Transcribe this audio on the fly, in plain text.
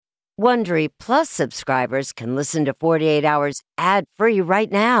Wondery Plus subscribers can listen to 48 Hours ad-free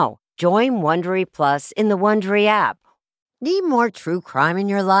right now. Join Wondery Plus in the Wondery app. Need more true crime in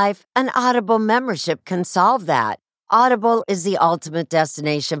your life? An Audible membership can solve that. Audible is the ultimate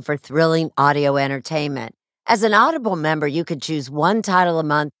destination for thrilling audio entertainment. As an Audible member, you can choose one title a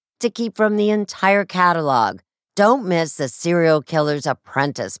month to keep from the entire catalog. Don't miss The Serial Killer's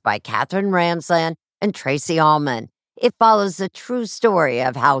Apprentice by Katherine Ramsland and Tracy Ullman. It follows the true story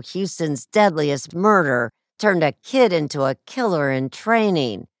of how Houston's deadliest murder turned a kid into a killer in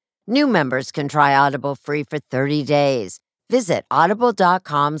training. New members can try Audible free for 30 days. Visit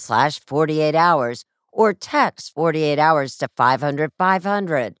audible.com/48 hours or text 48 hours to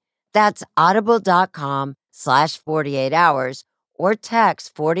 500-500. That's audible.com/48 hours or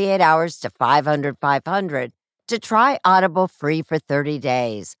text 48 hours to 500-500 to try Audible free for 30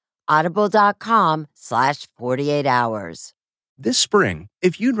 days. Audible.com/48 hours. This spring,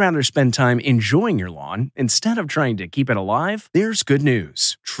 if you'd rather spend time enjoying your lawn instead of trying to keep it alive, there's good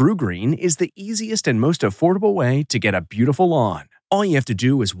news. True Green is the easiest and most affordable way to get a beautiful lawn. All you have to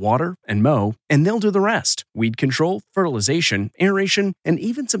do is water and mow, and they'll do the rest. Weed control, fertilization, aeration, and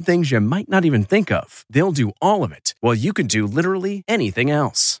even some things you might not even think of. They'll do all of it, while you can do literally anything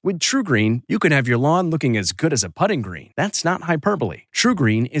else. With True Green, you can have your lawn looking as good as a putting green. That's not hyperbole. True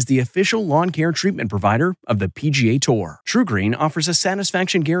Green is the official lawn care treatment provider of the PGA Tour. True Green offers a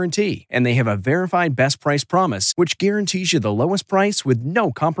satisfaction guarantee, and they have a verified best price promise, which guarantees you the lowest price with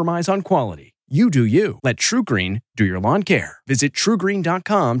no compromise on quality. You do you. Let True Green do your lawn care. Visit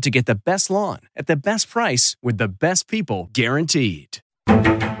truegreen.com to get the best lawn at the best price with the best people guaranteed. I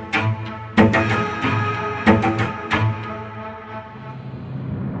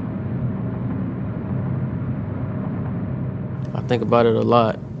think about it a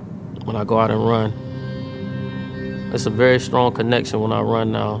lot when I go out and run. It's a very strong connection when I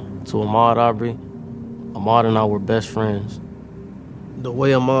run now to Ahmaud Arbery. Ahmaud and I were best friends. The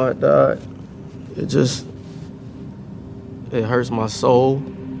way Ahmaud died, it hurts my soul.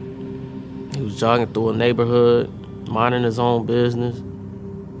 He was jogging through a neighborhood, minding his own business.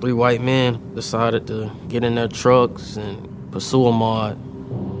 3 white men decided to get in their trucks and pursue Ahmaud.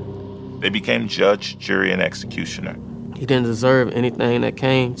 They became judge, jury, and executioner. He didn't deserve anything that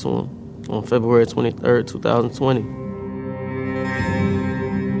came to him on February 23rd, 2020.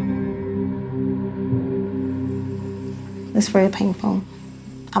 It's very painful.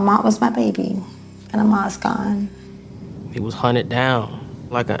 Ahmaud was my baby, and Ahmaud's gone. He was hunted down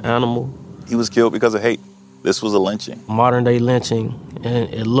like an animal. He was killed because of hate. This was a lynching. Modern day lynching, and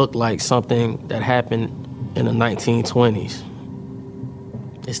it looked like something that happened in the 1920s.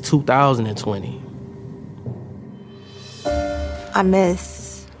 It's 2020. I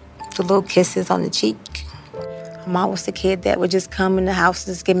miss the little kisses on the cheek. Ahmaud was the kid that would just come in the house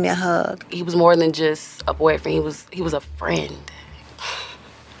and just give me a hug. He was more than just a boyfriend. He was a friend.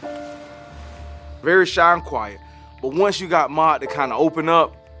 Very shy and quiet. But once you got Ahmaud to kind of open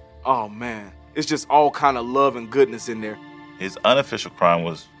up, oh man, it's just all kind of love and goodness in there. His unofficial crime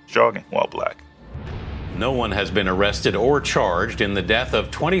was jogging while black. No one has been arrested or charged in the death of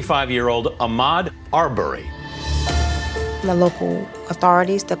 25-year-old Ahmaud Arbery. The local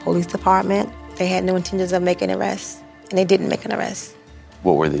authorities, the police department, they had no intentions of making an arrest, and they didn't make an arrest.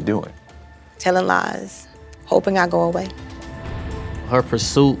 What were they doing? Telling lies, hoping I go away. Her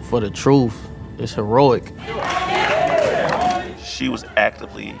pursuit for the truth is heroic. She was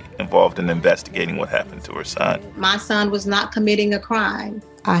actively involved in investigating what happened to her son. My son was not committing a crime.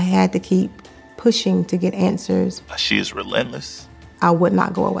 I had to keep pushing to get answers. She is relentless. I would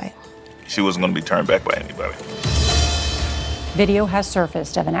not go away. She wasn't going to be turned back by anybody. Video has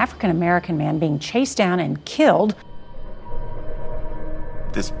surfaced of an African-American man being chased down and killed.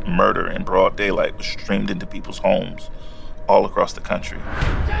 This murder in broad daylight was streamed into people's homes all across the country.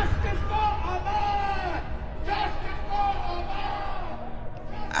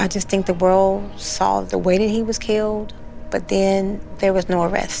 I just think the world saw the way that he was killed, but then there was no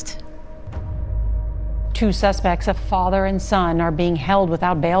arrest. 2 suspects, a father and son, are being held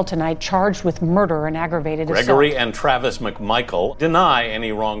without bail tonight, charged with murder and aggravated assault. Gregory and Travis McMichael deny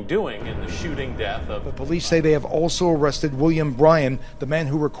any wrongdoing in the shooting death of... But police say they have also arrested William Bryan, the man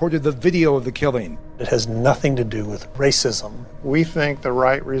who recorded the video of the killing. It has nothing to do with racism. We think the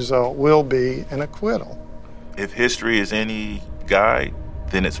right result will be an acquittal. If history is any guide,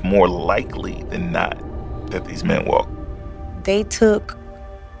 then it's more likely than not that these men walked. They took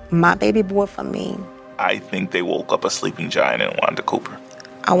my baby boy from me. I think they woke up a sleeping giant in Wanda Cooper.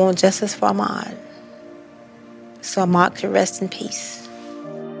 I want justice for Ahmaud, so Ahmaud can rest in peace.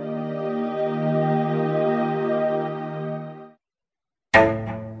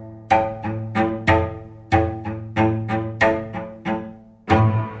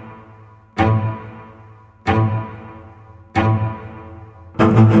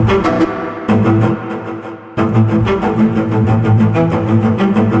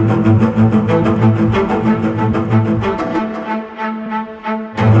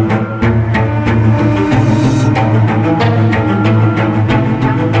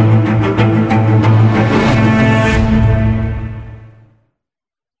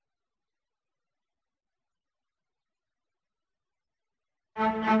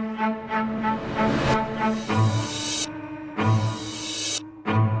 Ahmaud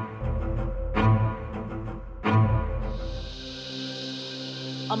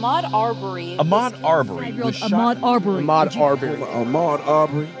Arbery. Ahmaud Arbery was shot. Ahmaud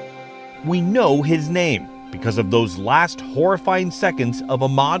Arbery. We know his name because of those last horrifying seconds of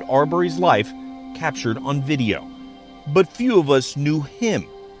Ahmaud Arbery's life captured on video. But few of us knew him,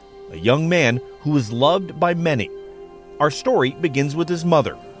 a young man who was loved by many. Our story begins with his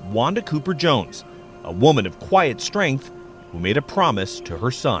mother, Wanda Cooper Jones, a woman of quiet strength who made a promise to her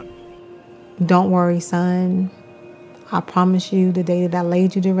son. Don't worry, son. I promise you the day that I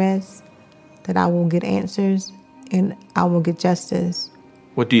laid you to rest, that I will get answers and I will get justice.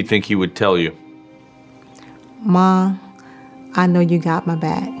 What do you think he would tell you? Ma, I know you got my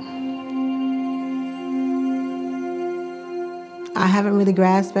back. I haven't really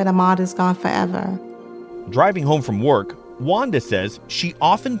grasped that Ahmaud is gone forever. Driving home from work, Wanda says she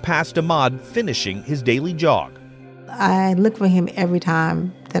often passed Ahmaud finishing his daily jog. I look for him every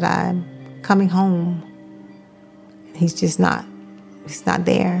time that I'm coming home. He's not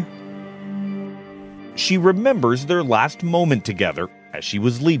there. She remembers their last moment together as she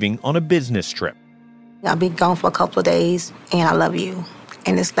was leaving on a business trip. I'll be gone for a couple of days, and I love you.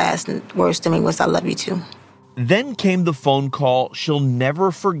 And his last words to me was, I love you too. Then came the phone call she'll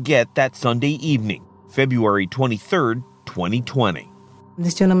never forget that Sunday evening, February 23rd, 2020.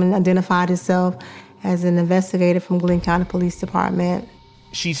 This gentleman identified himself as an investigator from Glenn County Police Department.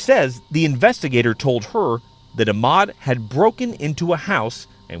 She says the investigator told her that Ahmaud had broken into a house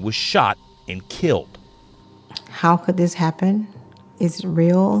and was shot and killed. How could this happen? Is it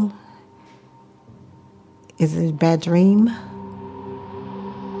real? Is it a bad dream?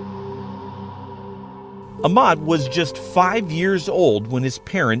 Ahmaud was just 5 years old when his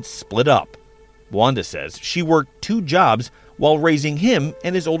parents split up. Wanda says she worked 2 jobs while raising him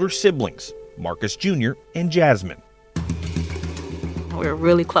and his older siblings, Marcus Jr. and Jasmine. We were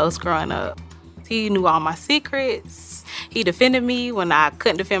really close growing up. He knew all my secrets. He defended me when I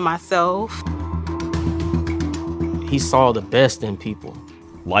couldn't defend myself. He saw the best in people.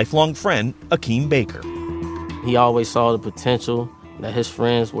 Lifelong friend Akeem Baker. He always saw the potential that his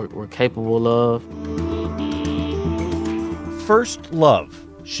friends were capable of. First love,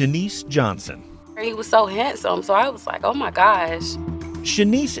 Shanice Johnson. He was so handsome, so I was like, oh my gosh.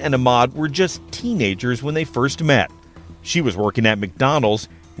 Shanice and Ahmaud were just teenagers when they first met. She was working at McDonald's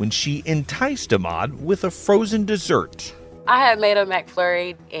when she enticed Ahmaud with a frozen dessert. I had made a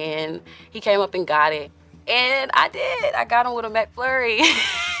McFlurry, and he came up and got it. And I did. I got him with a McFlurry.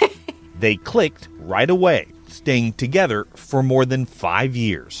 They clicked right away, staying together for more than 5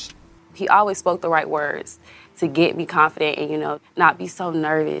 years. He always spoke the right words to get me confident and, not be so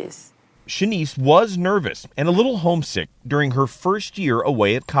nervous. Shanice was nervous and a little homesick during her first year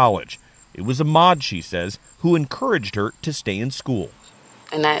away at college. It was Ahmaud, she says, who encouraged her to stay in school.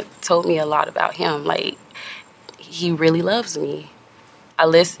 And that told me a lot about him. Like, he really loves me. I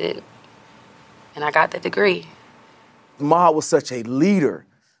listened, and I got the degree. Ahmaud was such a leader.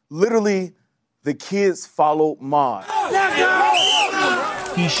 Literally, the kids followed Ahmaud.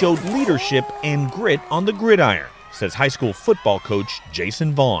 He showed leadership and grit on the gridiron, says high school football coach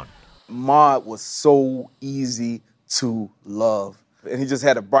Jason Vaughn. Ahmaud was so easy to love, and he just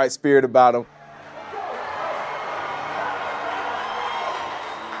had a bright spirit about him.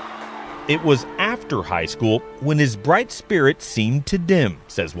 It was after high school when his bright spirit seemed to dim,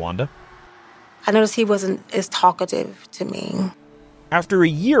 says Wanda. I noticed he wasn't as talkative to me. After a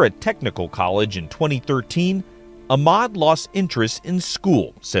year at technical college in 2013, Ahmaud lost interest in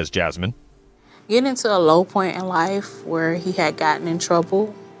school, says Jasmine. Getting into a low point in life where he had gotten in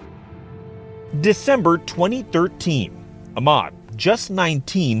trouble. December 2013, Ahmaud, just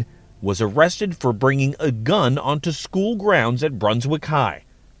 19, was arrested for bringing a gun onto school grounds at Brunswick High.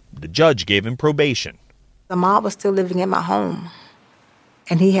 The judge gave him probation. Ahmaud was still living in my home,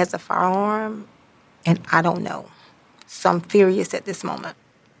 and he has a firearm, and I don't know. So I'm furious at this moment.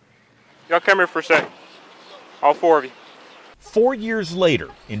 Y'all come here for a second. All 4 of you. 4 years later,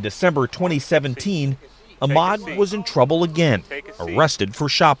 in December 2017, Ahmaud was in trouble again, arrested for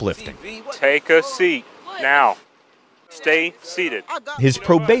shoplifting. Take a seat now. Stay seated. His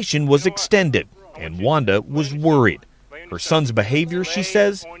probation was extended, and Wanda was worried. Her son's behavior, she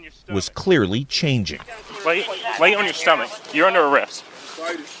says, was clearly changing. Lay on your stomach. You're under arrest.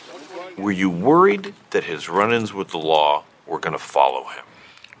 Were you worried that his run-ins with the law were going to follow him?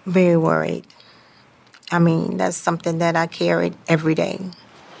 Very worried. I mean, that's something that I carried every day.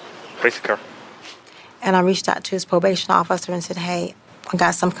 Basic car. And I reached out to his probation officer and said, hey, I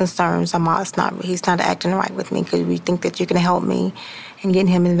got some concerns. He's not acting right with me. Could we think that you can help me and get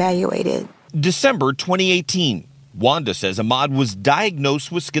him evaluated? December 2018. Wanda says Ahmaud was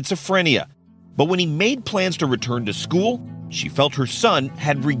diagnosed with schizophrenia. But when he made plans to return to school, she felt her son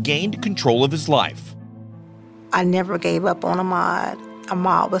had regained control of his life. I never gave up on Ahmaud.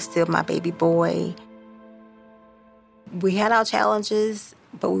 Ahmaud was still my baby boy. We had our challenges,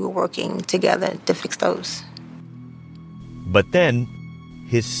 but we were working together to fix those. But then,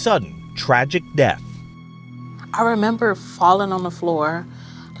 his sudden, tragic death. I remember falling on the floor.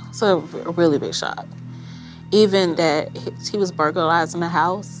 It was a really big shock. Even that he was burglarizing the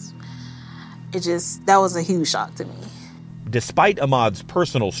house, that was a huge shock to me. Despite Ahmaud's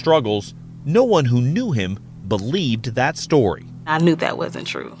personal struggles, no one who knew him believed that story. I knew that wasn't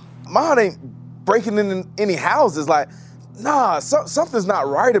true. Ahmaud ain't breaking into any houses. Something's not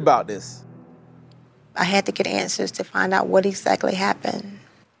right about this. I had to get answers to find out what exactly happened.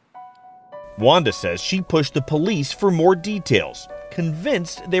 Wanda says she pushed the police for more details,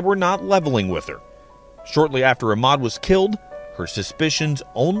 convinced they were not leveling with her. Shortly after Ahmaud was killed, her suspicions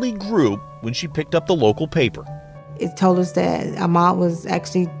only grew when she picked up the local paper. It told us that Ahmaud was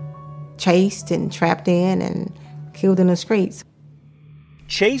actually chased and trapped in and killed in the streets.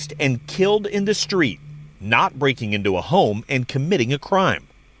 Chased and killed in the street, not breaking into a home and committing a crime.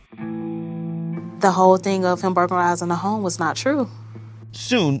 The whole thing of him burglarizing the home was not true.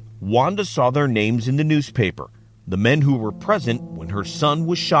 Soon, Wanda saw their names in the newspaper, the men who were present when her son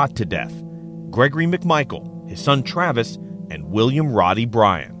was shot to death. Gregory McMichael, his son Travis, and William Roddy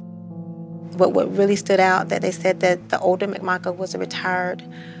Bryan. But what really stood out, that they said that the older McMichael was a retired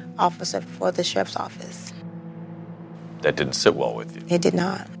officer for the sheriff's office. That didn't sit well with you. It did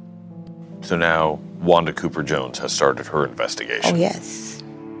not. So now Wanda Cooper Jones has started her investigation. Oh, yes.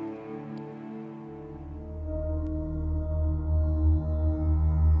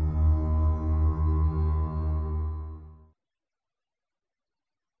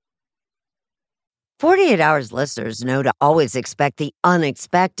 "48 Hours" listeners know to always expect the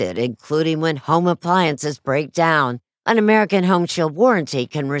unexpected, including when home appliances break down. An American Home Shield warranty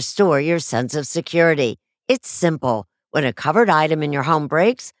can restore your sense of security. It's simple. When a covered item in your home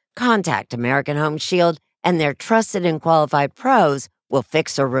breaks, contact American Home Shield, and their trusted and qualified pros will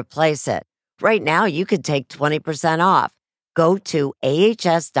fix or replace it. Right now, you could take 20% off. Go to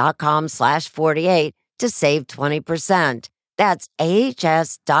ahs.com/48 to save 20%. That's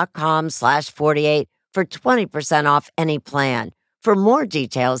ahs.com/48 for 20% off any plan. For more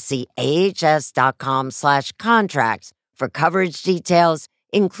details, see ahs.com/contracts for coverage details,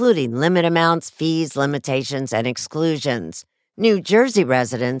 including limit amounts, fees, limitations, and exclusions. New Jersey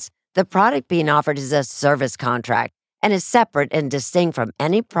residents, the product being offered is a service contract and is separate and distinct from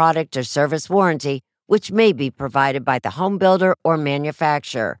any product or service warranty which may be provided by the home builder or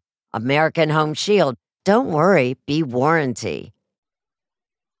manufacturer. American Home Shield. Don't worry, be warranty.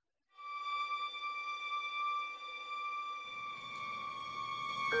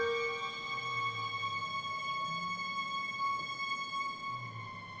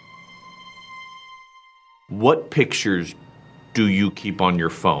 What pictures do you keep on your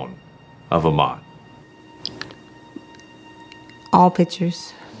phone of Ahmaud? All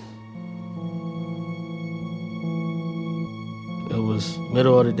pictures. It was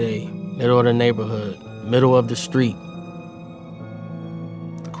middle of the day, middle of the neighborhood, middle of the street.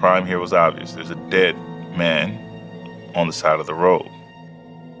 The crime here was obvious. There's a dead man on the side of the road.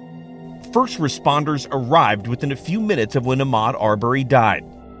 First responders arrived within a few minutes of when Ahmaud Arbery died.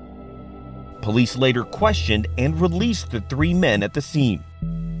 Police later questioned and released the three men at the scene.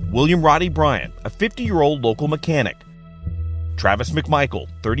 William Roddy Bryan, a 50-year-old local mechanic. Travis McMichael,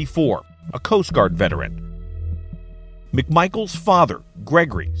 34, a Coast Guard veteran. McMichael's father,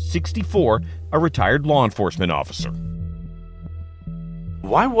 Gregory, 64, a retired law enforcement officer.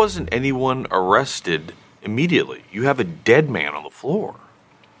 Why wasn't anyone arrested immediately? You have a dead man on the floor.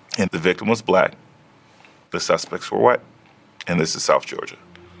 And the victim was black. The suspects were white. And this is South Georgia.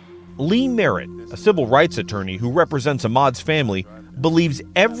 Lee Merritt, a civil rights attorney who represents Ahmaud's family, believes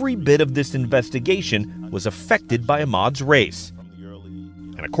every bit of this investigation was affected by Ahmaud's race.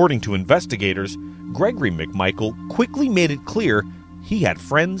 And according to investigators, Gregory McMichael quickly made it clear he had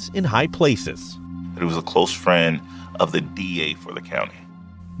friends in high places. He was a close friend of the DA for the county.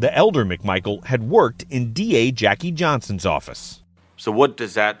 The elder McMichael had worked in DA Jackie Johnson's office. So what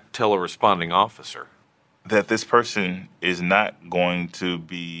does that tell a responding officer? That this person is not going to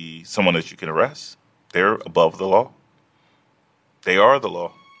be someone that you can arrest. They're above the law. They are the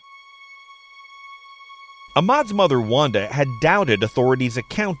law. Ahmaud's mother, Wanda, had doubted authorities'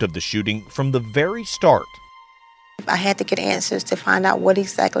 account of the shooting from the very start. I had to get answers to find out what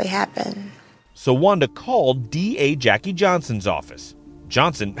exactly happened. So Wanda called DA Jackie Johnson's office.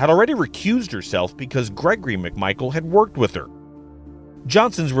 Johnson had already recused herself because Gregory McMichael had worked with her.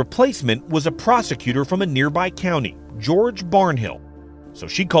 Johnson's replacement was a prosecutor from a nearby county, George Barnhill. So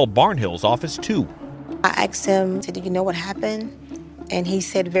she called Barnhill's office too. I asked him, "Do you know what happened?" And he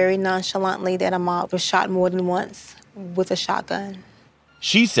said very nonchalantly that Ahmaud was shot more than once with a shotgun.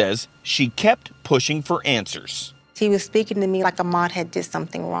 She says she kept pushing for answers. He was speaking to me like Ahmaud had did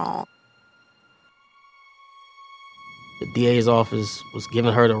something wrong. The DA's office was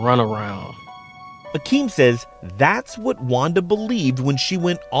giving her the runaround. Akeem says that's what Wanda believed when she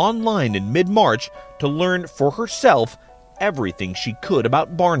went online in mid-March to learn for herself everything she could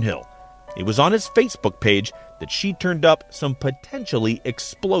about Barnhill. It was on his Facebook page that she turned up some potentially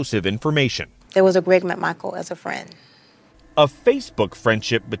explosive information. There was a Greg McMichael as a friend. A Facebook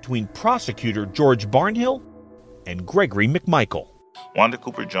friendship between prosecutor George Barnhill and Gregory McMichael. Wanda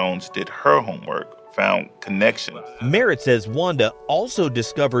Cooper Jones did her homework, found connections. Merritt says Wanda also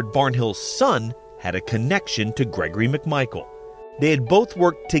discovered Barnhill's son had a connection to Gregory McMichael. They had both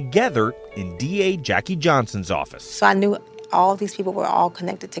worked together in DA Jackie Johnson's office. So I knew all these people were all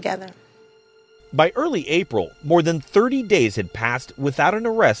connected together. By early April, more than 30 days had passed without an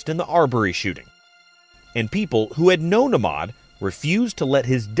arrest in the Arbery shooting. And people who had known Ahmaud refused to let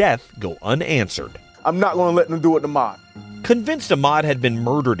his death go unanswered. I'm not going to let them do it to Ahmaud. Convinced Ahmaud had been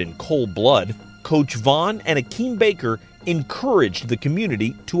murdered in cold blood, Coach Vaughn and Akeem Baker encouraged the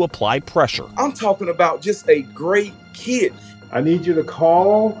community to apply pressure. I'm talking about just a great kid. I need you to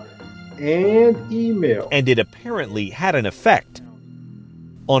call and email. And it apparently had an effect.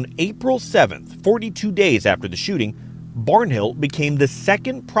 On April 7th, 42 days after the shooting, Barnhill became the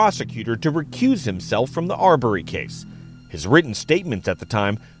second prosecutor to recuse himself from the Arbery case. His written statements at the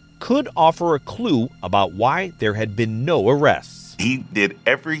time could offer a clue about why there had been no arrests. He did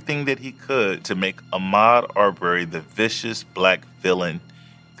everything that he could to make Ahmaud Arbery the vicious black villain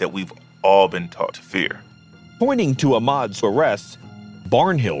that we've all been taught to fear. Pointing to Ahmaud's arrests,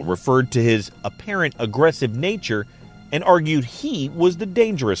 Barnhill referred to his apparent aggressive nature and argued he was the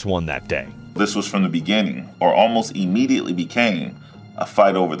dangerous one that day. This was from the beginning, or almost immediately became, a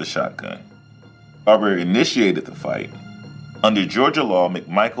fight over the shotgun. Arbery initiated the fight. Under Georgia law,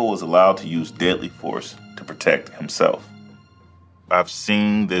 McMichael was allowed to use deadly force to protect himself. I've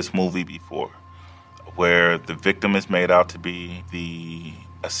seen this movie before, where the victim is made out to be the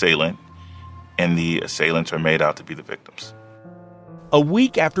assailant, and the assailants are made out to be the victims. A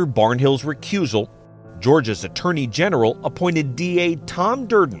week after Barnhill's recusal, Georgia's Attorney General appointed DA Tom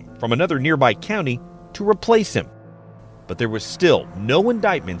Durden from another nearby county to replace him. But there was still no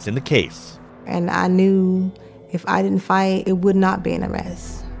indictments in the case. And I knew if I didn't fight, it would not be an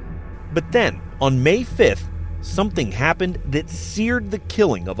arrest. But then, on May 5th, something happened that seared the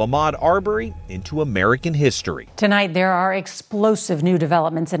killing of Ahmaud Arbery into American history. Tonight, there are explosive new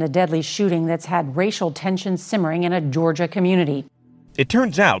developments in a deadly shooting that's had racial tensions simmering in a Georgia community. It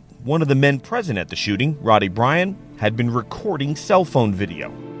turns out one of the men present at the shooting, Roddy Bryan, had been recording cell phone video.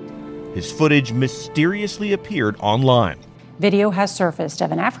 His footage mysteriously appeared online. Video has surfaced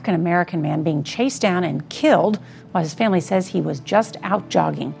of an African-American man being chased down and killed while his family says he was just out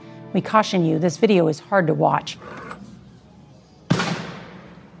jogging. We caution you, this video is hard to watch.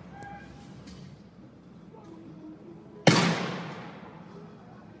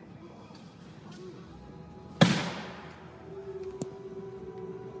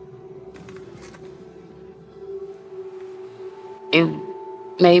 It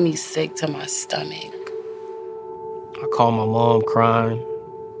made me sick to my stomach. I called my mom crying.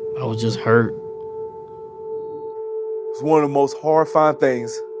 I was just hurt. It's one of the most horrifying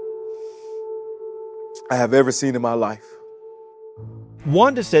things I have ever seen in my life.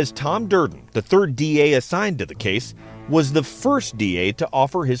 Wanda says Tom Durden, the third DA assigned to the case, was the first DA to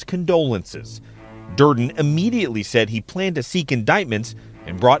offer his condolences. Durden immediately said he planned to seek indictments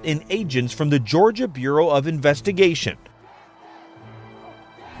and brought in agents from the Georgia Bureau of Investigation.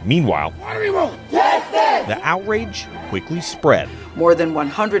 Meanwhile, the outrage quickly spread. More than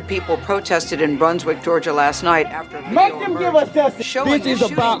 100 people protested in Brunswick, Georgia last night after a video emerged showing This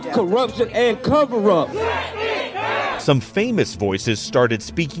is about corruption and cover-up. Some famous voices started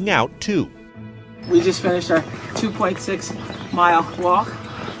speaking out, too. We just finished our 2.6-mile walk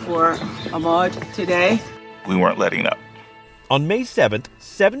for Ahmaud today. We weren't letting up. On May 7th,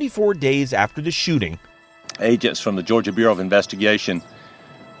 74 days after the shooting, agents from the Georgia Bureau of Investigation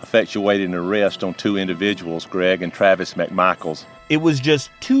effectuated an arrest on two individuals, Greg and Travis McMichaels. It was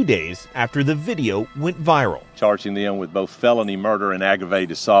just 2 days after the video went viral, charging them with both felony murder and aggravated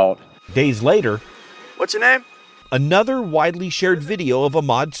assault. Days later, what's your name? Another widely shared video of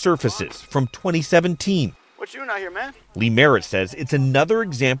Ahmaud surfaces from 2017. What you doing out here, man? Lee Merritt says it's another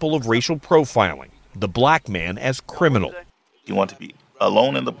example of racial profiling, the black man as criminal. He wanted to be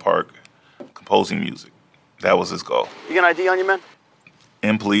alone in the park, composing music. That was his goal. You got an ID on you, man?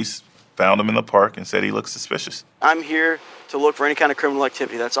 And police found him in the park and said he looked suspicious. I'm here to look for any kind of criminal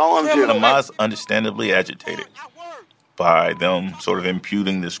activity. That's all I'm doing. Ahmaud's understandably agitated by them sort of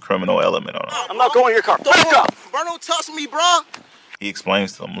imputing this criminal element on him. I'm not going to your car. Back up! Bro, don't touch me, bro! He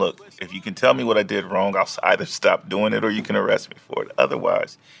explains to them, look, if you can tell me what I did wrong, I'll either stop doing it or you can arrest me for it.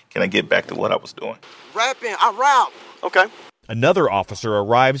 Otherwise, can I get back to what I was doing? Rapping, I rap. Okay. Another officer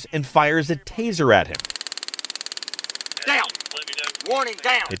arrives and fires a taser at him. Down. Warning,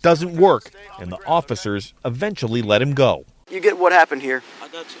 down. It doesn't work, and the officers eventually let him go. You get what happened here.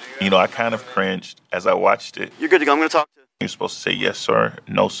 You know, I kind of cringed as I watched it. You're good to go. I'm going to talk to you. You're supposed to say yes, sir,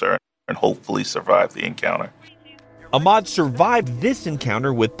 no, sir, and hopefully survive the encounter. Ahmaud survived this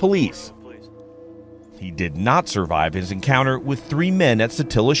encounter with police. He did not survive his encounter with 3 men at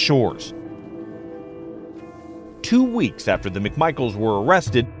Satilla Shores. 2 weeks after the McMichaels were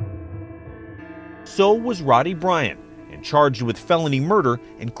arrested, so was Roddy Bryant, and charged with felony murder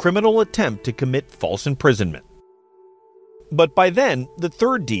and criminal attempt to commit false imprisonment. But by then, the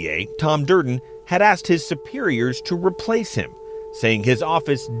third DA, Tom Durden, had asked his superiors to replace him, saying his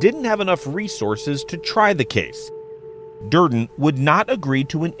office didn't have enough resources to try the case. Durden would not agree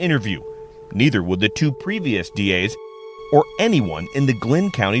to an interview. Neither would the 2 previous DAs or anyone in the Glynn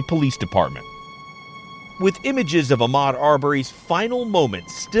County Police Department. With images of Ahmaud Arbery's final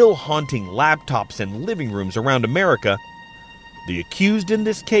moments still haunting laptops and living rooms around America, the accused in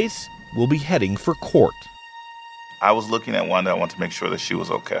this case will be heading for court. I was looking at Wanda. I wanted to make sure that she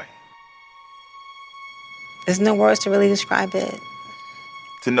was okay. There's no words to really describe it.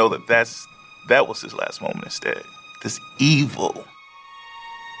 To know that that was his last moment instead. This evil.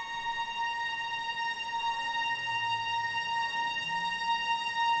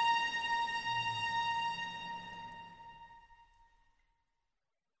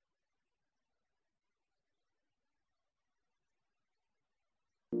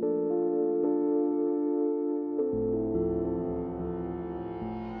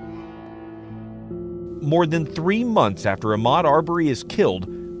 More than 3 months after Ahmaud Arbery is killed,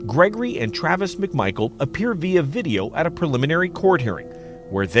 Gregory and Travis McMichael appear via video at a preliminary court hearing,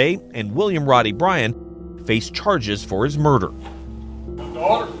 where they and William Roddy Bryant face charges for his murder.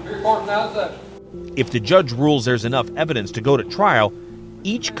 If the judge rules there's enough evidence to go to trial,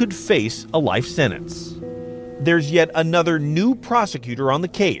 each could face a life sentence. There's yet another new prosecutor on the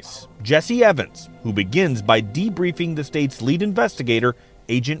case, Jesse Evans, who begins by debriefing the state's lead investigator,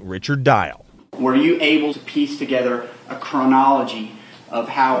 Agent Richard Dial. Were you able to piece together a chronology of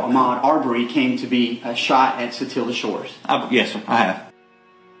how Ahmaud Arbery came to be shot at Satilla Shores? Yes, sir, I have.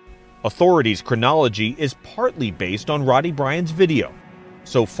 Authorities' chronology is partly based on Roddy Bryant's video.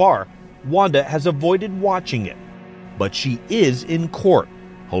 So far, Wanda has avoided watching it, but she is in court,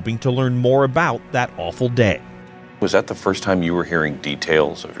 hoping to learn more about that awful day. Was that the first time you were hearing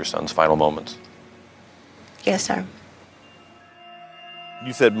details of your son's final moments? Yes, sir.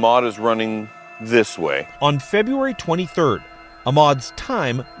 You said Maud is running this way. On February 23rd, Ahmaud's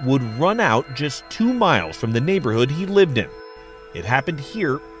time would run out just 2 miles from the neighborhood he lived in. It happened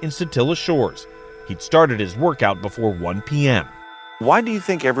here in Satilla Shores. He'd started his workout before 1 p.m. Why do you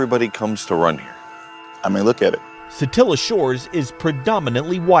think everybody comes to run here? I mean, look at it. Satilla Shores is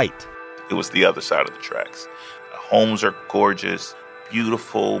predominantly white. It was the other side of the tracks. The homes are gorgeous,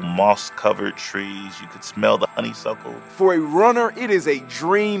 beautiful, moss-covered trees. You could smell the honeysuckle. For a runner, it is a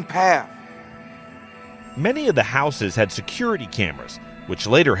dream path. Many of the houses had security cameras, which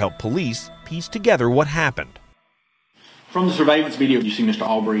later helped police piece together what happened. From the surveillance video, you see Mr.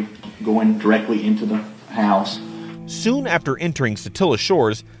 Arbery going directly into the house. Soon after entering Satilla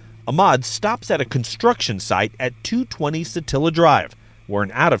Shores, Ahmaud stops at a construction site at 220 Satilla Drive, where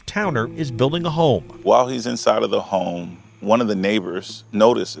an out-of-towner is building a home. While he's inside of the home, one of the neighbors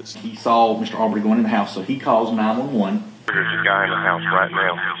notices. He saw Mr. Arbery going in the house, so he calls 911. There's a guy in the house right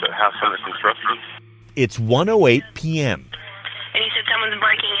now. Is the house under construction? It's 1:08 p.m. And you said someone's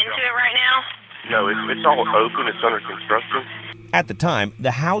breaking into it right now? No, it's all open. It's under construction. At the time,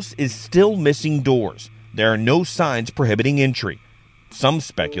 the house is still missing doors. There are no signs prohibiting entry. Some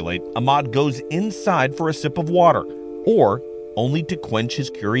speculate Ahmaud goes inside for a sip of water, or only to quench his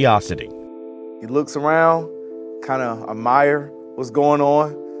curiosity. He looks around, kind of admire what's going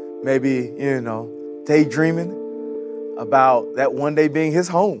on, maybe, daydreaming about that one day being his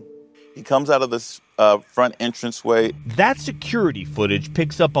home. He comes out of this front entranceway. That security footage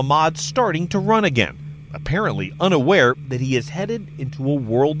picks up Ahmaud starting to run again, apparently unaware that he is headed into a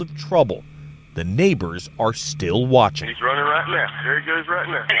world of trouble. The neighbors are still watching. He's running right now. There he goes right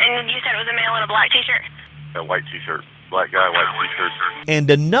now. And you said it was a male in a black T-shirt? A white T-shirt. Black guy, white T-shirt. And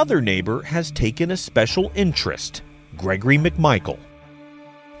another neighbor has taken a special interest, Gregory McMichael.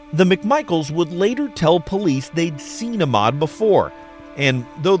 The McMichaels would later tell police they'd seen Ahmaud before, and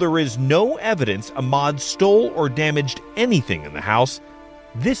though there is no evidence Ahmaud stole or damaged anything in the house,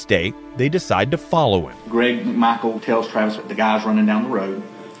 this day they decide to follow him. Greg McMichael tells Travis the guy's running down the road.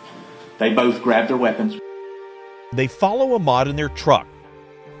 They both grab their weapons. They follow Ahmaud in their truck,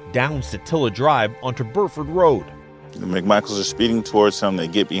 down Satilla Drive onto Burford Road. The McMichaels are speeding towards him. They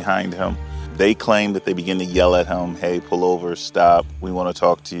get behind him. They claim that they begin to yell at him, hey, pull over, stop, we want to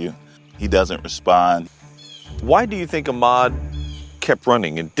talk to you. He doesn't respond. Why do you think Ahmaud kept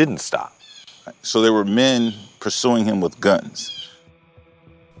running and didn't stop? So there were men pursuing him with guns.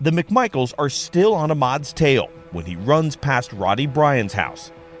 The McMichaels are still on Ahmaud's tail when he runs past Roddy Bryan's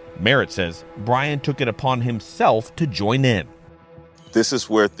house. Merritt says Bryan took it upon himself to join in. This is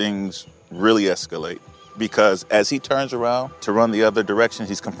where things really escalate, because as he turns around to run the other direction,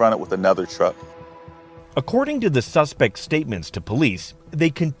 he's confronted with another truck. According to the suspect's statements to police, they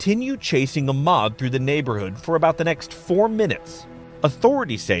continue chasing Ahmaud through the neighborhood for about the next 4 minutes.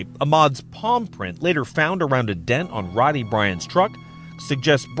 Authorities say Ahmaud's palm print, later found around a dent on Roddy Bryan's truck,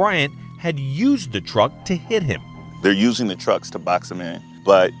 suggests Bryant had used the truck to hit him. They're using the trucks to box him in,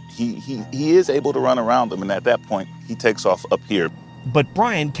 but he is able to run around them, and at that point, he takes off up here. But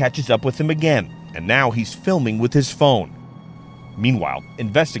Bryan catches up with him again, and now he's filming with his phone. Meanwhile,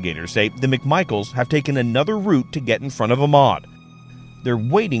 investigators say the McMichaels have taken another route to get in front of Ahmaud. They're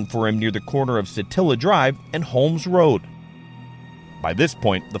waiting for him near the corner of Satilla Drive and Holmes Road. By this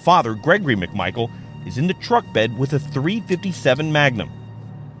point, the father, Gregory McMichael, is in the truck bed with a .357 Magnum.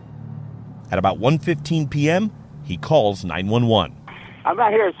 At about 1:15 p.m., he calls 911. I'm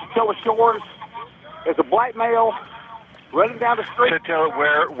out here at Satilla Shores. There's a black male running down the street. Satilla,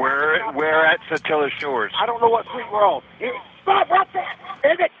 where at Satilla Shores? I don't know what street we're on. Stop right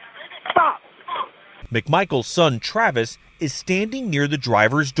there! Is it? Stop! McMichael's son, Travis, is standing near the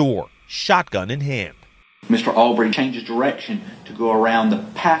driver's door, shotgun in hand. Mr. Aubrey changes direction to go around the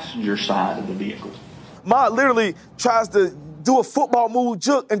passenger side of the vehicle. Ahmaud literally tries to do a football move,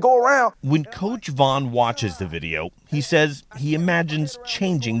 juke, and go around. When Coach Vaughn watches the video, he says he imagines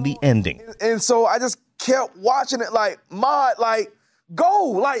changing the ending. And so I just kept watching it like, Ahmaud,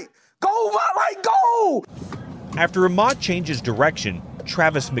 go, Ahmaud, go! After Ahmaud changes direction,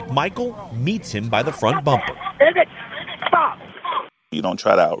 Travis McMichael meets him by the front bumper. Is it? Stop! You don't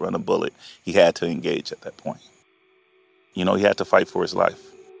try to outrun a bullet. He had to engage at that point. He had to fight for his life.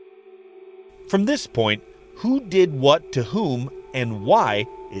 From this point, who did what to whom and why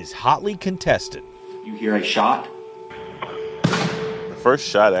is hotly contested. You hear a shot. The first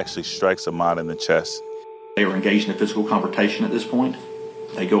shot actually strikes Ahmaud in the chest. They were engaged in a physical confrontation at this point.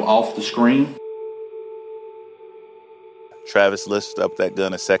 They go off the screen. Travis lifts up that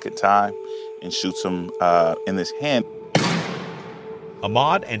gun a second time and shoots him in his hand.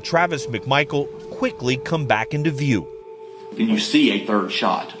 Ahmaud and Travis McMichael quickly come back into view. Then you see a third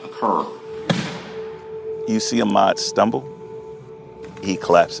shot occur. You see Ahmaud stumble. He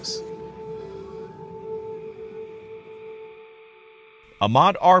collapses.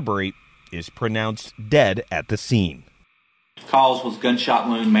 Ahmaud Arbery is pronounced dead at the scene. Cause was gunshot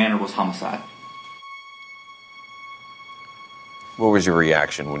wound, manner was homicide. What was your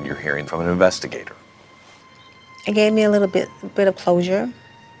reaction when you're hearing from an investigator? It gave me a little bit of closure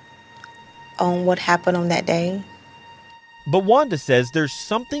on what happened on that day. But Wanda says there's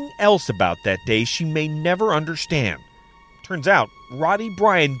something else about that day she may never understand. Turns out, Roddy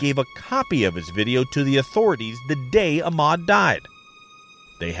Bryan gave a copy of his video to the authorities the day Ahmaud died.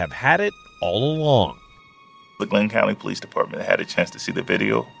 They have had it all along. The Glenn County Police Department had a chance to see the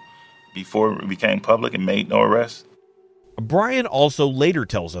video before it became public and made no arrests. Bryan also later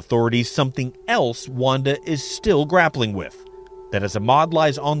tells authorities something else Wanda is still grappling with. That as Ahmaud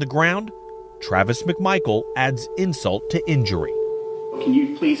lies on the ground, Travis McMichael adds insult to injury. Can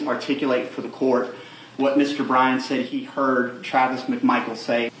you please articulate for the court what Mr. Bryan said he heard Travis McMichael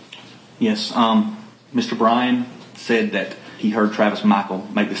say? Yes, Mr. Bryan said that he heard Travis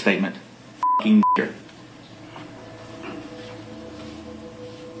McMichael make the statement, "F***ing nigger."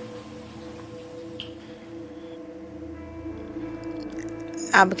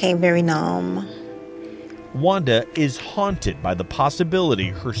 I became very numb. Wanda is haunted by the possibility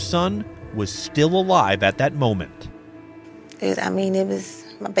her son was still alive at that moment. It was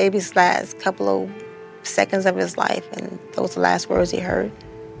my baby's last couple of seconds of his life, and those were the last words he heard.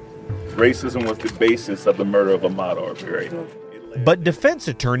 Racism was the basis of the murder of Ahmaud Arbery. But defense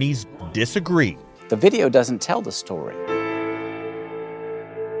attorneys disagree. The video doesn't tell the story.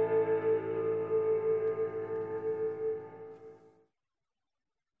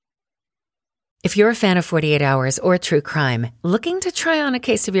 If you're a fan of 48 Hours or true crime, looking to try on a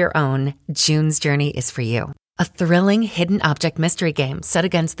case of your own, June's Journey is for you. A thrilling hidden object mystery game set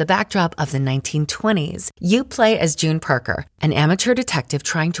against the backdrop of the 1920s. You play as June Parker, an amateur detective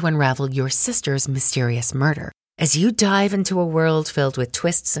trying to unravel your sister's mysterious murder. As you dive into a world filled with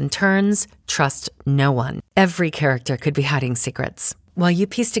twists and turns, trust no one. Every character could be hiding secrets. While you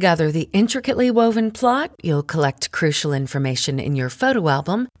piece together the intricately woven plot, you'll collect crucial information in your photo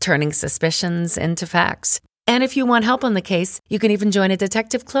album, turning suspicions into facts. And if you want help on the case, you can even join a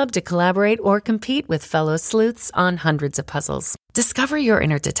detective club to collaborate or compete with fellow sleuths on hundreds of puzzles. Discover your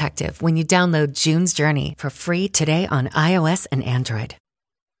inner detective when you download June's Journey for free today on iOS and Android.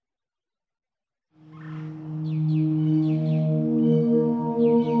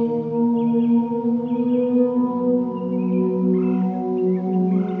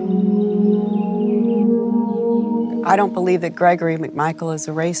 I don't believe that Gregory McMichael is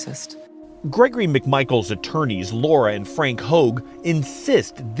a racist. Gregory McMichael's attorneys, Laura and Frank Hogue,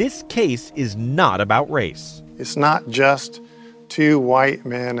 insist this case is not about race. It's not just two white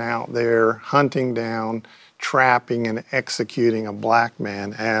men out there hunting down, trapping, and executing a black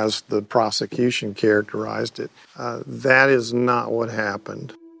man as the prosecution characterized it. That is not what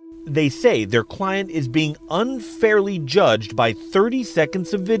happened. They say their client is being unfairly judged by 30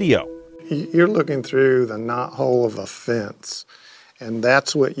 seconds of video. You're looking through the knothole of a fence, and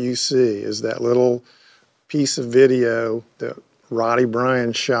that's what you see is that little piece of video that Roddy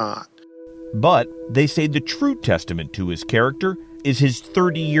Bryan shot. But they say the true testament to his character is his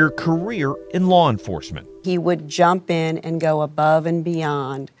 30-year career in law enforcement. He would jump in and go above and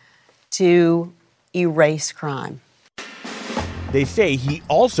beyond to erase crime. They say he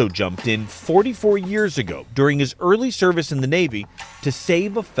also jumped in 44 years ago during his early service in the Navy to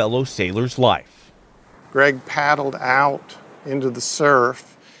save a fellow sailor's life. Greg paddled out into the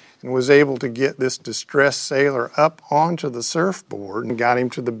surf and was able to get this distressed sailor up onto the surfboard and got him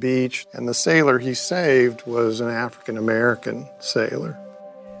to the beach. And the sailor he saved was an African-American sailor.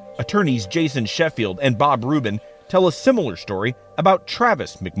 Attorneys Jason Sheffield and Bob Rubin tell a similar story about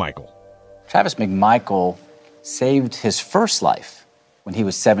Travis McMichael. Travis McMichael saved his first life when he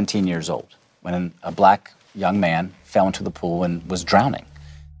was 17 years old, when a black young man fell into the pool and was drowning.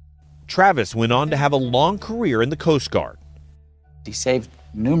 Travis went on to have a long career in the Coast Guard. He saved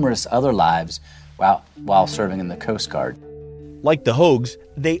numerous other lives while serving in the Coast Guard. Like the Hogues,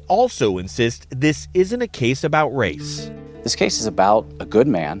 they also insist this isn't a case about race. This case is about a good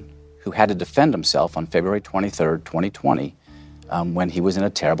man who had to defend himself on February 23rd, 2020, when he was in a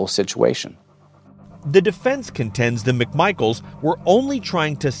terrible situation. The defense contends the McMichaels were only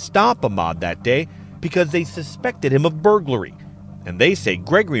trying to stop Ahmaud that day because they suspected him of burglary, and they say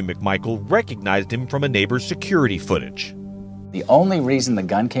Gregory McMichael recognized him from a neighbor's security footage. The only reason the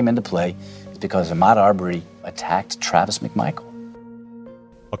gun came into play is because Ahmaud Arbery attacked Travis McMichael.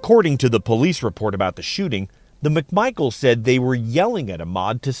 According to the police report about the shooting, the McMichaels said they were yelling at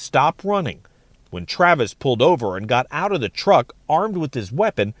Ahmaud to stop running. When Travis pulled over and got out of the truck armed with his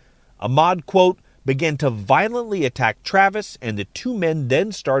weapon, Ahmaud, quote, began to violently attack Travis, and the two men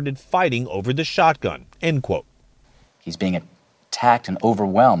then started fighting over the shotgun, end quote. He's being attacked and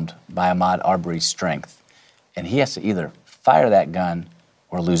overwhelmed by Ahmaud Arbery's strength, and he has to either fire that gun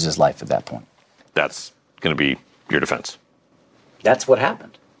or lose his life at that point. That's going to be your defense. That's what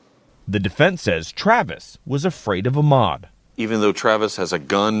happened. The defense says Travis was afraid of Ahmaud. Even though Travis has a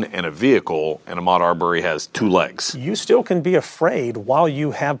gun and a vehicle and Ahmaud Arbery has two legs. You still can be afraid while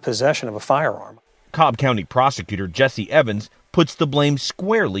you have possession of a firearm. Cobb County prosecutor Jesse Evans puts the blame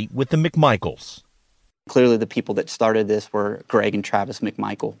squarely with the McMichaels. Clearly the people that started this were Greg and Travis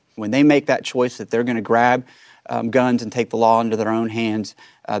McMichael. When they make that choice that they're going to grab guns and take the law into their own hands,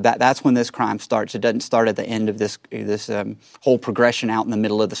 that's when this crime starts. It doesn't start at the end of this whole progression out in the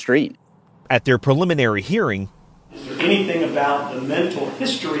middle of the street. At their preliminary hearing, is there anything about the mental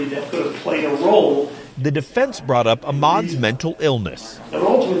history that could have played a role? The defense brought up Ahmaud's mental illness. That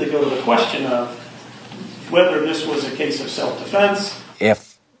ultimately go to the question of whether this was a case of self-defense.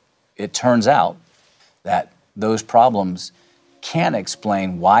 If it turns out that those problems can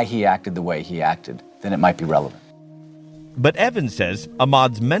explain why he acted the way he acted, then it might be relevant. But Evans says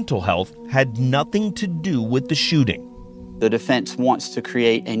Ahmaud's mental health had nothing to do with the shooting. The defense wants to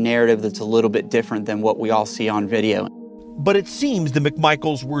create a narrative that's a little bit different than what we all see on video. But it seems the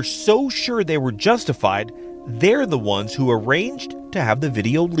McMichaels were so sure they were justified, they're the ones who arranged to have the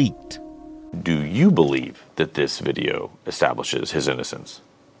video leaked. Do you believe that this video establishes his innocence?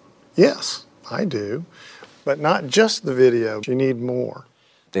 Yes, I do. But not just the video. You need more.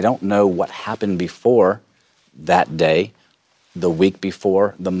 They don't know what happened before that day, the week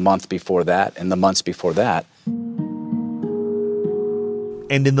before, the month before that, and the months before that.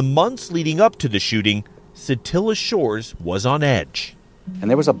 And in the months leading up to the shooting, Satilla Shores was on edge. And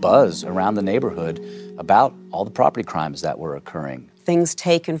there was a buzz around the neighborhood about all the property crimes that were occurring. Things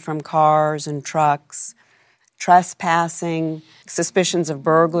taken from cars and trucks, trespassing, suspicions of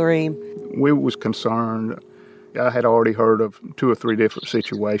burglary. We was concerned. I had already heard of 2 or 3 different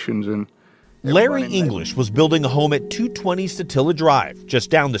situations. And Larry English was building a home at 220 Satilla Drive, just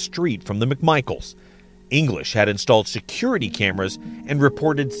down the street from the McMichaels. English had installed security cameras and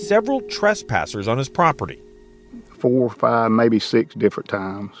reported several trespassers on his property. 4 or 5, maybe 6 different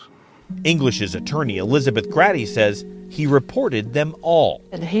times. English's attorney, Elizabeth Grady, says he reported them all.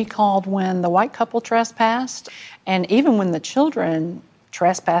 He called when the white couple trespassed, and even when the children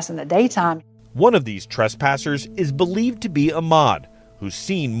trespassed in the daytime. One of these trespassers is believed to be Ahmaud, who's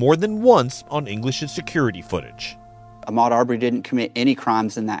seen more than once on English's security footage. Ahmaud Arbery didn't commit any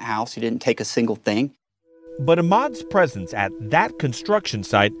crimes in that house. He didn't take a single thing. But Ahmaud's presence at that construction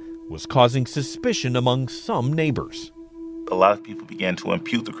site was causing suspicion among some neighbors. A lot of people began to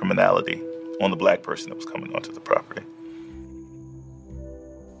impute the criminality on the black person that was coming onto the property.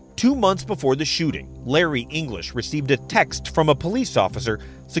 2 months before the shooting, Larry English received a text from a police officer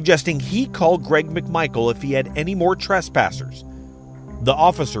suggesting he call Greg McMichael if he had any more trespassers. The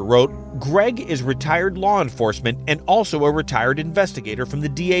officer wrote, "Greg is retired law enforcement and also a retired investigator from the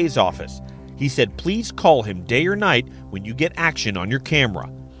DA's office. He said, please call him day or night when you get action on your camera."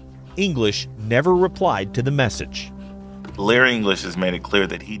 English never replied to the message. Larry English has made it clear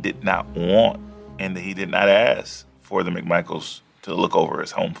that he did not want and that he did not ask for the McMichaels to look over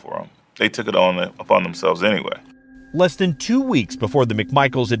his home for him. They took it upon themselves anyway. Less than 2 weeks before the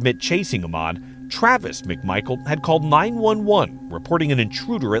McMichaels admit chasing Ahmaud, Travis McMichael had called 911, reporting an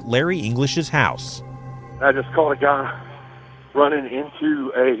intruder at Larry English's house. I just caught a guy running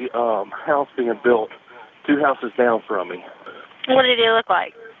into a house being built 2 houses down from me. What did he look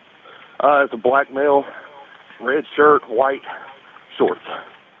like? It's a black male, red shirt, white shorts.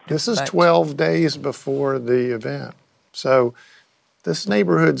 This is 12 days before the event. So this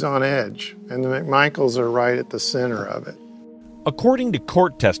neighborhood's on edge, and the McMichaels are right at the center of it. According to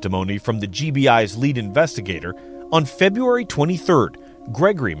court testimony from the GBI's lead investigator, on February 23rd,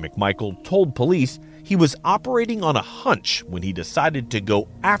 Gregory McMichael told police he was operating on a hunch when he decided to go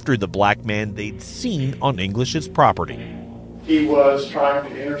after the black man they'd seen on English's property. He was trying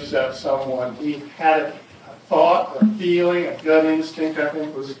to intercept someone. He had a thought, a feeling, a gut instinct, I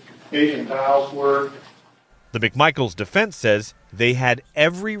think was Agent Dial's word. The McMichaels' defense says they had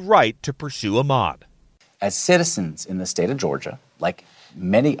every right to pursue Ahmaud. As citizens in the state of Georgia, like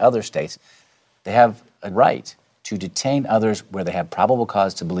many other states, they have a right to detain others where they have probable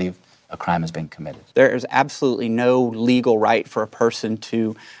cause to believe a crime has been committed. There is absolutely no legal right for a person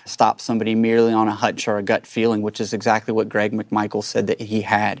to stop somebody merely on a hunch or a gut feeling, which is exactly what Greg McMichael said that he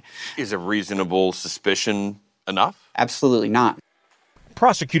had. Is a reasonable suspicion enough? Absolutely not.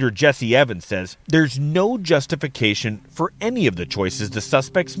 Prosecutor Jesse Evans says there's no justification for any of the choices the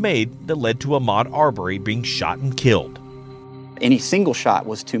suspects made that led to Ahmaud Arbery being shot and killed. Any single shot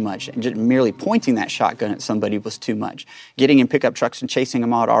was too much, and just merely pointing that shotgun at somebody was too much. Getting in pickup trucks and chasing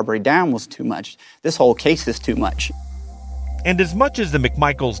Ahmaud Arbery down was too much. This whole case is too much. And as much as the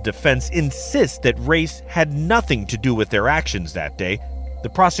McMichaels' defense insists that race had nothing to do with their actions that day, the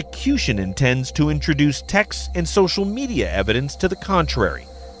prosecution intends to introduce texts and social media evidence to the contrary.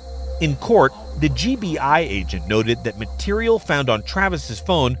 In court, the GBI agent noted that material found on Travis's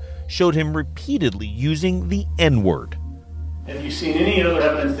phone showed him repeatedly using the N-word. Have you seen any other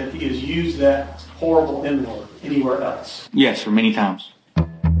evidence that he has used that horrible N-word anywhere else? Yes, sir, many times.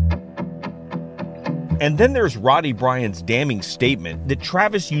 And then there's Roddy Bryan's damning statement that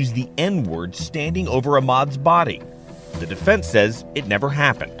Travis used the N-word standing over Ahmaud's body. The defense says it never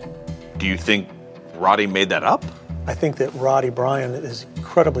happened. Do you think Roddy made that up? I think that Roddy Bryan is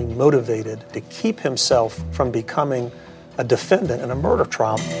incredibly motivated to keep himself from becoming a defendant in a murder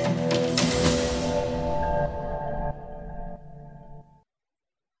trial.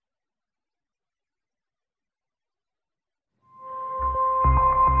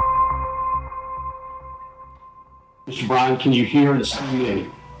 Mr. Bryan, can you hear and see me?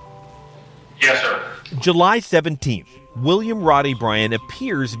 Yes, sir. July 17th, William Roddy Bryan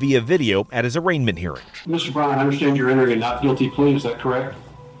appears via video at his arraignment hearing. Mr. Bryan, I understand you're entering a not guilty plea, is that correct?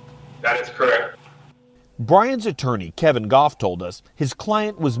 That is correct. Brian's attorney, Kevin Goff, told us his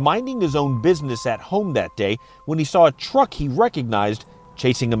client was minding his own business at home that day when he saw a truck he recognized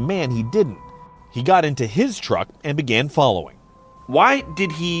chasing a man he didn't. He got into his truck and began following. Why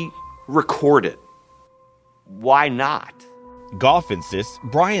did he record it? Why not? Goff insists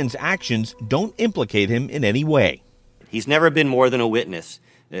Brian's actions don't implicate him in any way. He's never been more than a witness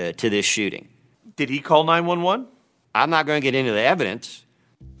to this shooting. Did he call 911? I'm not going to get into the evidence.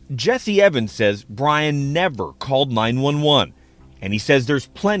 Jesse Evans says Brian never called 911, and he says there's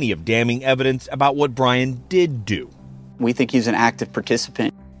plenty of damning evidence about what Brian did do. We think he's an active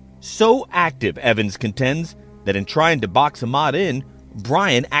participant. So active, Evans contends, that in trying to box Ahmaud in,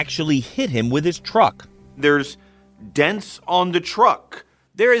 Brian actually hit him with his truck. There's dents on the truck.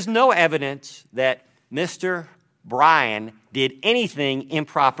 There is no evidence that Mr. Brian did anything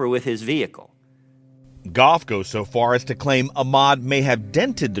improper with his vehicle. Goff goes so far as to claim Ahmaud may have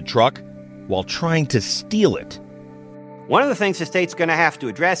dented the truck while trying to steal it. One of the things the state's going to have to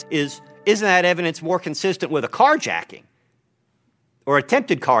address is, isn't that evidence more consistent with a carjacking or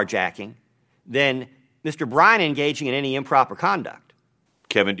attempted carjacking than Mr. Brian engaging in any improper conduct?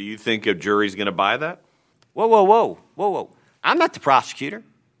 Kevin, do you think a jury's going to buy that? Whoa. I'm not the prosecutor.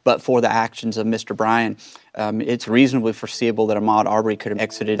 But for the actions of Mr. Brian, it's reasonably foreseeable that Ahmaud Arbery could have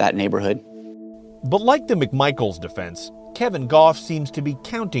exited that neighborhood. But like the McMichaels defense, Kevin Goff seems to be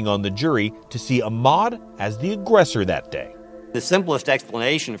counting on the jury to see Ahmaud as the aggressor that day. The simplest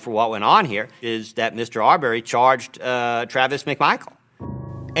explanation for what went on here is that Mr. Arbery charged Travis McMichael.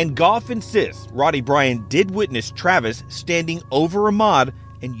 And Goff insists Roddy Bryan did witness Travis standing over Ahmaud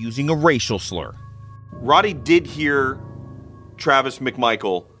and using a racial slur. Roddy did hear Travis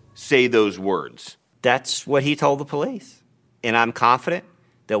McMichael say those words. That's what he told the police. And I'm confident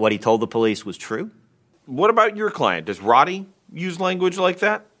that what he told the police was true. What about your client? Does Roddy use language like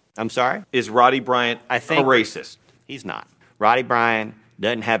that? I'm sorry? Is Roddy Bryant a racist? He's not. Roddy Bryan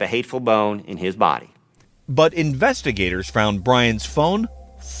doesn't have a hateful bone in his body. But investigators found Brian's phone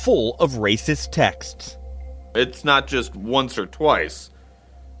full of racist texts. It's not just once or twice.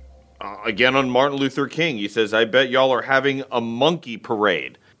 Again, on Martin Luther King, he says, I bet y'all are having a monkey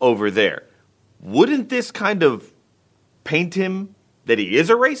parade over there. Wouldn't this kind of paint him that he is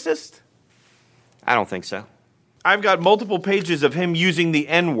a racist? I don't think so. I've got multiple pages of him using the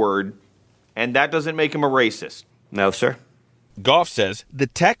N-word, and that doesn't make him a racist. No, sir. Goff says the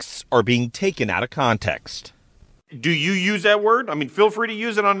texts are being taken out of context. Do you use that word? I mean, feel free to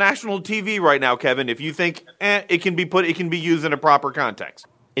use it on national TV right now, Kevin, if you think it can be used in a proper context.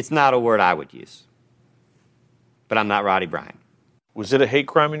 It's not a word I would use. But I'm not Roddy Bryan. Was it a hate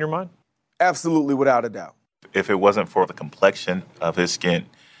crime in your mind? Absolutely, without a doubt. If it wasn't for the complexion of his skin,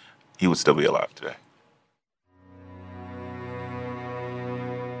 he would still be alive today.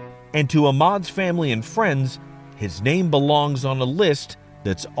 And to Ahmaud's family and friends, his name belongs on a list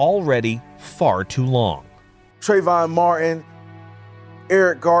that's already far too long. Trayvon Martin,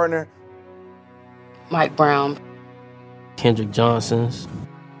 Eric Gardner, Mike Brown, Kendrick Johnson's,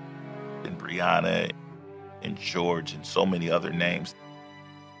 and Breonna, and George, and so many other names.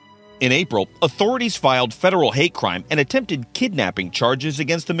 In April, authorities filed federal hate crime and attempted kidnapping charges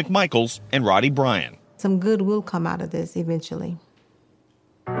against the McMichaels and Roddy Bryan. Some good will come out of this eventually.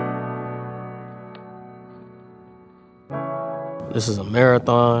 This is a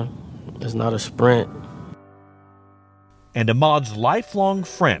marathon. It's not a sprint. And Ahmaud's lifelong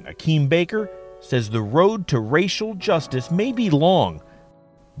friend, Akeem Baker, says the road to racial justice may be long,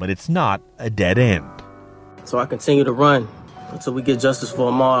 but it's not a dead end. So I continue to run until we get justice for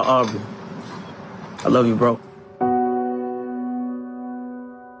Ahmaud Arbery. I love you, bro.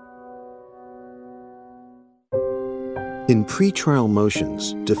 In pretrial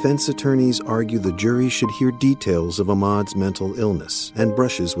motions, defense attorneys argue the jury should hear details of Ahmaud's mental illness and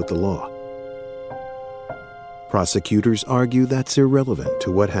brushes with the law. Prosecutors argue that's irrelevant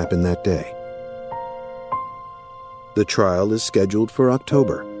to what happened that day. The trial is scheduled for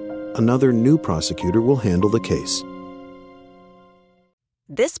October. Another new prosecutor will handle the case.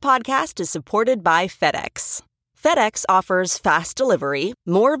 This podcast is supported by FedEx. FedEx offers fast delivery,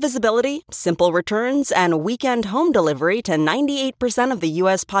 more visibility, simple returns, and weekend home delivery to 98% of the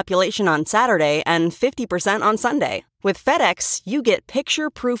U.S. population on Saturday and 50% on Sunday. With FedEx, you get picture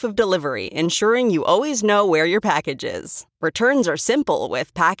proof of delivery, ensuring you always know where your package is. Returns are simple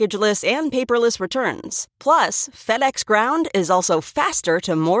with packageless and paperless returns. Plus, FedEx Ground is also faster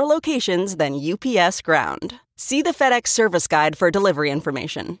to more locations than UPS Ground. See the FedEx service guide for delivery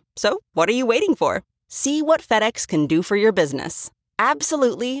information. So, what are you waiting for? See what FedEx can do for your business.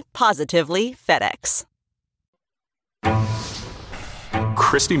 Absolutely, positively FedEx.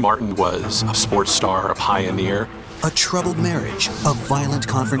 Christy Martin was a sports star, a pioneer. A troubled marriage, a violent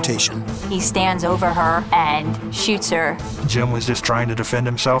confrontation. He stands over her and shoots her. Jim was just trying to defend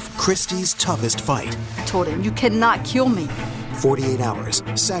himself. Christy's toughest fight. I told him, you cannot kill me. 48 Hours,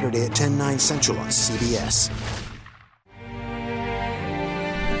 Saturday at 10/9 Central on CBS.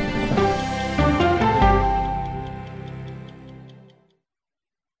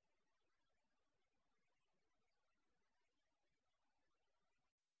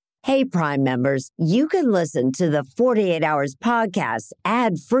 Hey, Prime members, you can listen to the 48 Hours podcast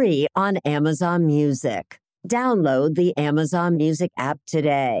ad-free on Amazon Music. Download the Amazon Music app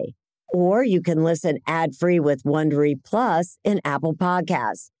today. Or you can listen ad-free with Wondery Plus in Apple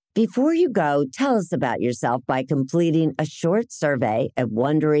Podcasts. Before you go, tell us about yourself by completing a short survey at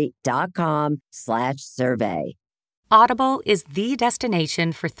Wondery.com/survey. Audible is the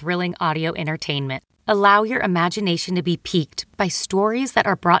destination for thrilling audio entertainment. Allow your imagination to be piqued by stories that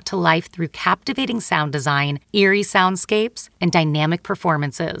are brought to life through captivating sound design, eerie soundscapes, and dynamic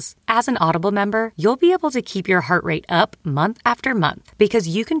performances. As an Audible member, you'll be able to keep your heart rate up month after month because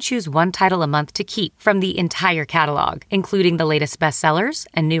you can choose one title a month to keep from the entire catalog, including the latest bestsellers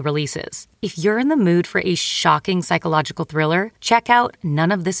and new releases. If you're in the mood for a shocking psychological thriller, check out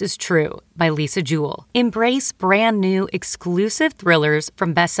None of This Is True by Lisa Jewell. Embrace brand new exclusive thrillers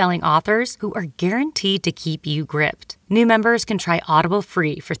from best-selling authors who are guaranteed to keep you gripped. New members can try Audible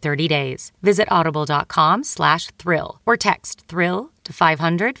free for 30 days. Visit audible.com/thrill or text thrill to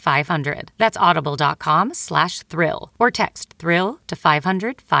 500-500. That's audible.com/thrill or text thrill to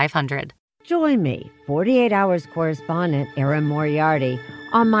 500-500. Join me, 48 Hours correspondent Erin Moriarty,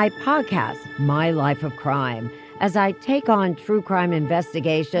 on my podcast, My Life of Crime, as I take on true crime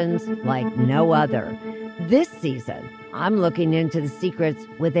investigations like no other. This season, I'm looking into the secrets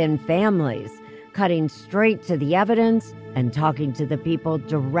within families, cutting straight to the evidence and talking to the people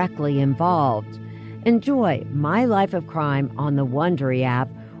directly involved. Enjoy My Life of Crime on the Wondery app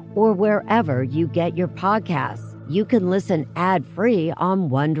or wherever you get your podcasts. You can listen ad-free on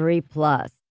Wondery Plus.